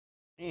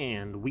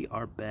And we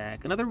are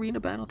back. Another arena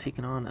battle,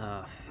 taking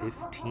on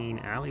 15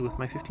 Ali with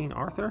my 15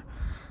 Arthur.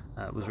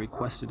 It was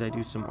requested I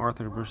do some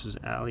Arthur versus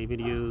Ali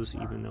videos,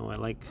 even though I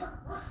like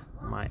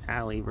my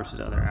Ali versus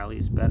other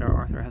Alis better.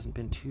 Arthur hasn't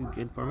been too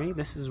good for me.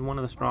 This is one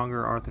of the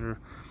stronger Arthur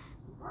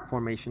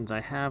formations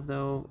I have,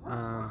 though.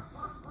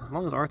 As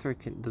long as Arthur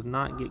does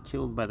not get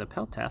killed by the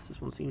Peltas,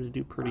 this one seems to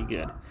do pretty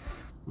good.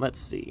 Let's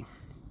see.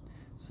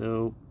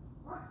 So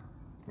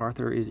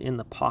Arthur is in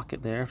the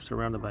pocket there,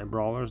 surrounded by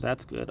brawlers.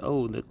 That's good.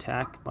 Oh, the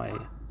attack by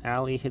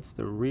Ali hits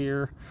the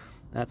rear.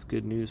 That's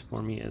good news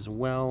for me as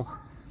well.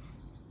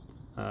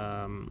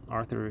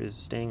 Arthur is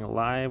staying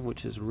alive,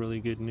 which is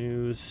really good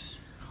news.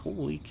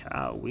 Holy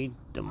cow, we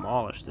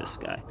demolished this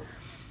guy.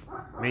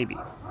 Maybe.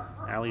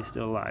 Ali's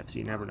still alive, so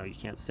you never know. You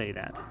can't say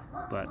that.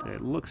 But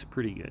it looks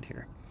pretty good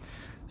here.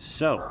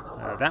 So,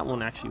 that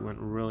one actually went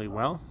really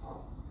well.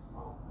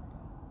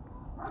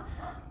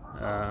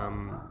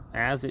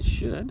 As it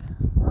should.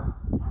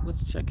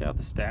 Let's check out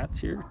the stats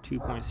here.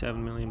 2.7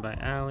 million by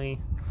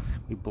Ali.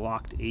 We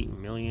blocked 8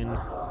 million.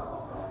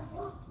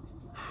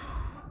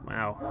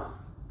 Wow.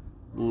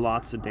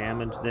 Lots of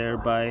damage there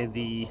by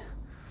the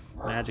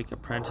magic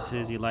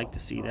apprentices. You like to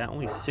see that.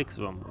 Only 6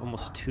 of them.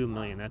 Almost 2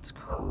 million. That's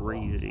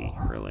crazy,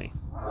 really.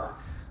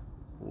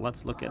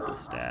 Let's look at the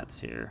stats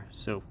here.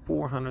 So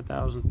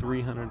 400,000,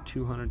 300,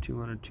 200,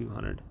 200,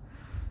 200.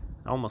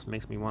 Almost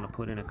makes me want to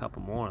put in a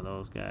couple more of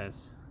those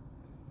guys.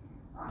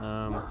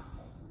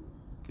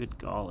 Good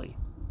golly.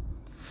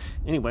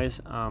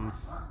 Anyways,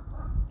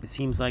 it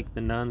seems like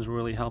the nuns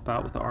really help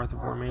out with the Arthur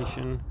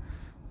formation.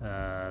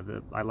 I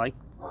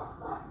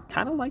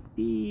kind of like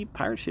the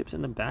pirate ships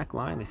in the back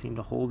line. They seem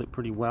to hold it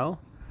pretty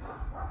well.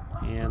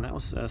 And that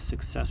was a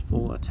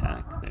successful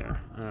attack there.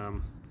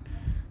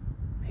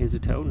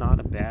 Hisatow,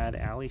 not a bad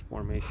alley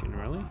formation,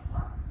 really.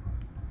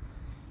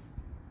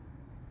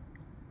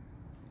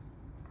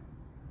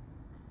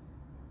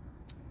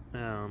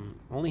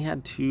 Only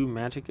had 2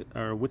 magic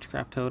or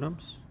witchcraft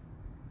totems.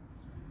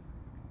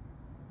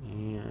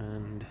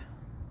 And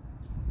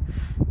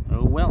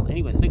oh well,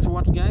 anyways, thanks for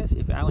watching, guys.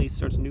 If Ali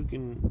starts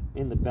nuking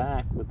in the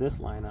back with this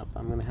lineup,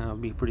 I'm gonna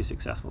be pretty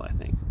successful, I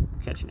think.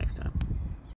 Catch you next time.